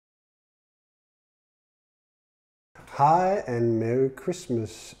Hi and Merry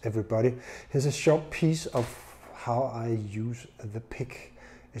Christmas everybody. Here's a short piece of how I use the pick,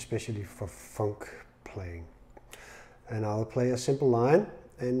 especially for funk playing. And I'll play a simple line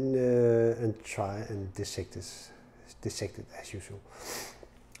and try and dissect it as usual.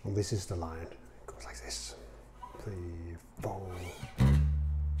 And this is the line. It goes like this. 3, 4.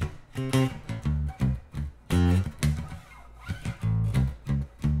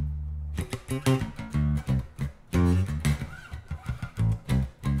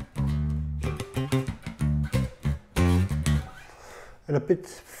 And a bit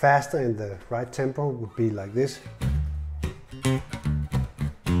faster in the right tempo would be like this.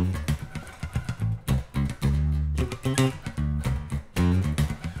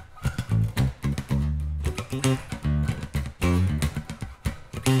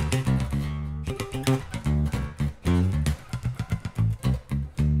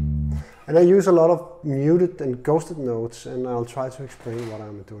 And I use a lot of muted and ghosted notes, and I'll try to explain what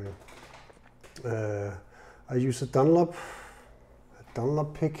I'm doing. I use a Dunlop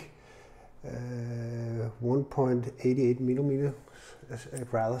pick, 1.88 millimeters, a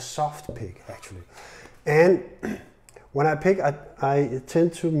rather soft pick actually. And when I pick, I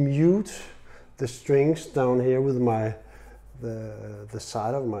tend to mute the strings down here with the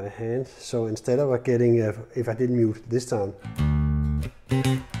side of my hand. So instead of getting, if I didn't mute this time,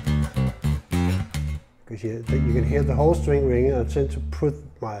 because you can hear the whole string ringing, I tend to put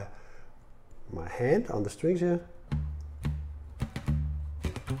my hand on the strings here.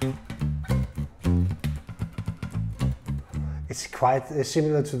 It's quite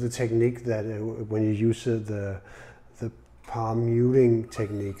similar to the technique that when you use the palm muting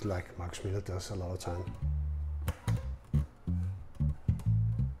technique, like Mark Miller does a lot of time.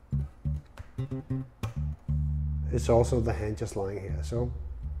 It's also the hand just lying here. So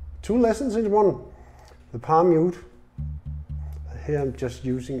 2 lessons in one. The palm mute. Here I'm just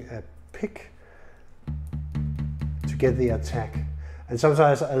using a pick to get the attack. And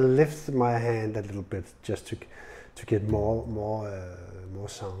sometimes I lift my hand a little bit just to get more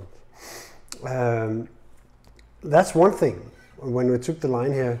sound. That's one thing. When we took the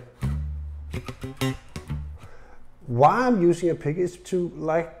line here, why I'm using a pick is to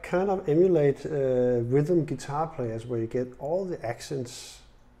like kind of emulate rhythm guitar players, where you get all the accents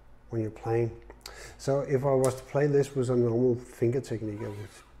when you're playing. So if I was to play this with a normal finger technique,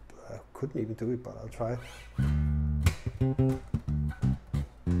 I couldn't even do it, but I'll try.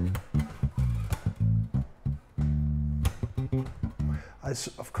 I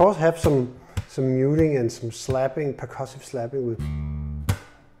of course have some muting and some slapping, percussive slapping with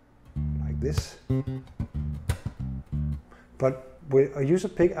like this. But when I use a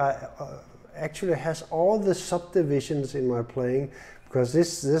pick, I actually has all the subdivisions in my playing, because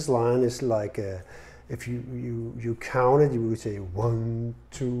this line is like if you count it, you would say 1,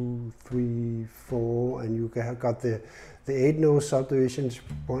 2, 3, 4, and you got the 8 note subdivisions,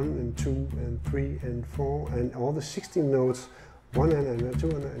 1 and 2 and 3 and 4, and all the 16 notes, 1 and 2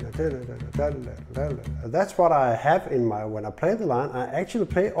 and that's what I have in my, when I play the line. I actually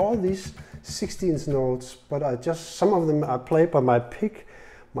play all these 16 notes, but some of them I play by my pick.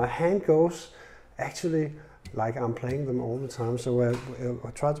 My hand goes actually like I'm playing them all the time. So I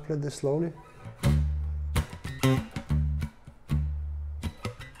try to play this slowly.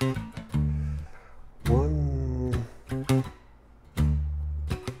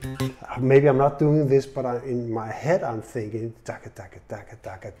 Maybe I'm not doing this, but in my head I'm thinking daka daka daka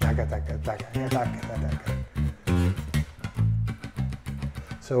daka daka daka daka daka daka.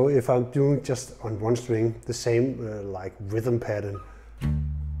 So if I'm doing just on one string the same like rhythm pattern,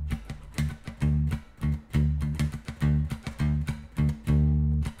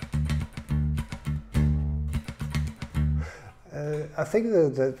 I think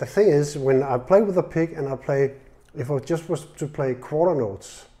the thing is, when I play with a pick and I play, if I just was to play quarter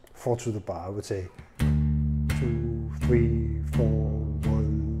notes, 4 to the bar, I would say 2, 3, 4,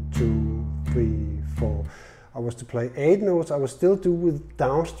 1, 2, 3, 4. I was to play 8 notes, I would still do with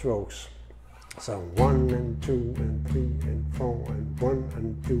downstrokes. So 1 and 2 and 3 and 4 and 1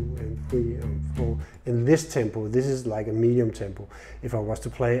 and 2 and 3 and 4. In this tempo, this is like a medium tempo. If I was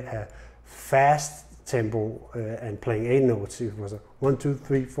to play a fast tempo and playing 8 notes, it was a 1, 2,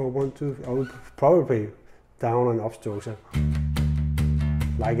 3, 4, 1, 2. I would probably down and up strokes.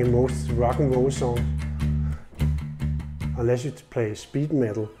 Like in most rock and roll songs, unless you play speed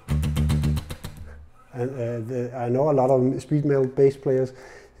metal. And I know a lot of speed metal bass players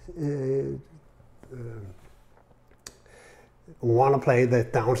want to play the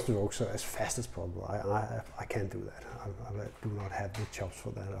downstrokes as fast as possible. I can't do that. I do not have the chops for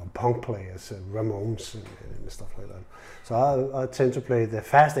that. Or punk players, Ramones and stuff like that. So I tend to play the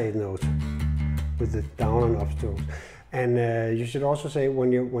fast 8 notes with the down and up strokes. And you should also say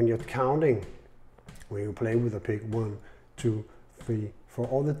when you're counting, when you play with a pick, 1, 2, 3, for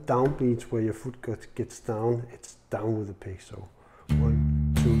all the downbeats where your foot gets down, it's down with the pick. So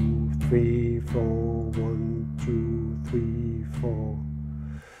 1, 2, 3, 4, 1, 2, 3, 4.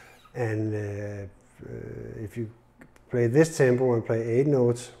 And if you play this tempo and play 8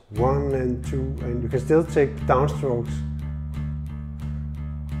 notes, 1 and 2, and you can still take downstrokes.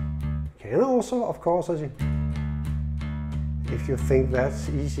 You can also, of course, if you think that's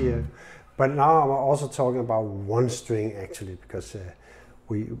easier. But now I'm also talking about one string actually, because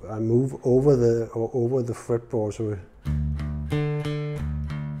I move over the fretboard. So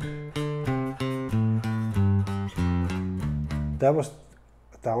that was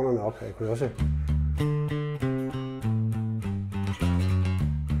down and up. I could also.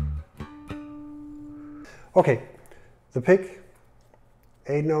 Okay, the pick,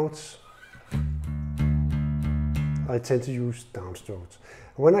 8 notes. I tend to use downstrokes.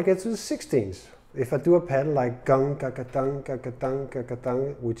 When I get to the 16s, if I do a pattern like gung, gagadung, gagadung,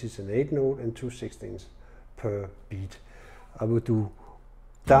 gagadung, which is an 8 note and 2 16s per beat, I will do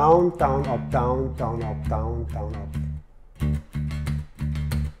down, down, up, down, down, up, down, down, up.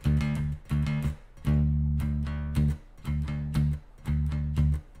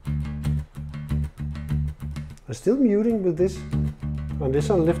 I'm still muting with this. On this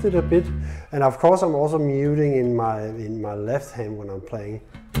one, lift it a bit, and of course I'm also muting in my left hand when I'm playing.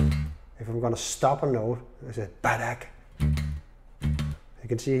 If I'm gonna stop a note, I say badak. You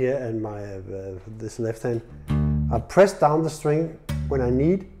can see here in my this left hand, I press down the string when I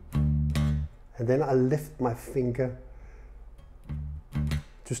need, and then I lift my finger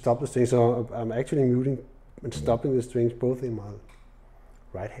to stop the string. So I'm actually muting and stopping the strings both in my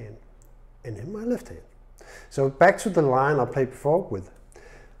right hand and in my left hand. So back to the line I played before with.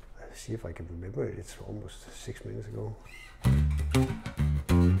 Let's see if I can remember it. It's almost 6 minutes ago.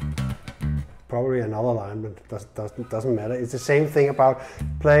 Probably another line, but doesn't matter. It's the same thing about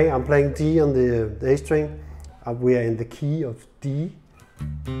playing. I'm playing D on the A string. We are in the key of D,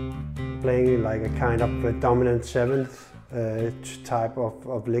 playing like a kind of a dominant 7th type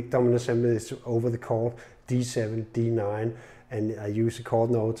of lick. Dominant 7th is over the chord D7, D9, and I use the chord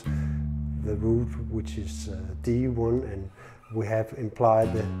notes. The root, which is D1, and we have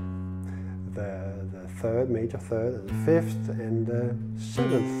implied the third, major third, and the 5th, and the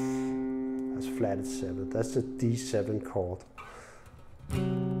 7th. That's flatted 7th. That's the D7 chord.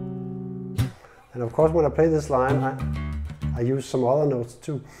 And of course, when I play this line, I use some other notes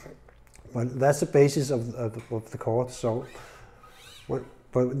too. But that's the basis of the chord. So,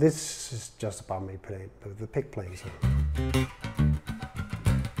 but this is just about me playing the pick playing.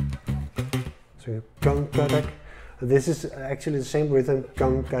 So gung gadak. This is actually the same rhythm.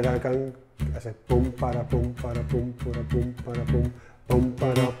 Gung gadak gung. I say boom bada boom bada boom bada boom bada boom boom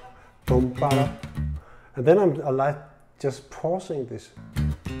bada boom bada. And then I like just pausing this.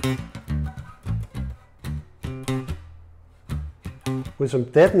 With some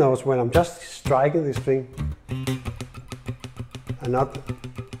dead notes when I'm just striking the string and not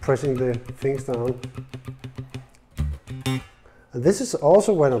pressing the things down. And this is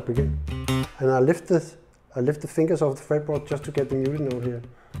also when I begin. And I lift the fingers off the fretboard just to get the muted note here.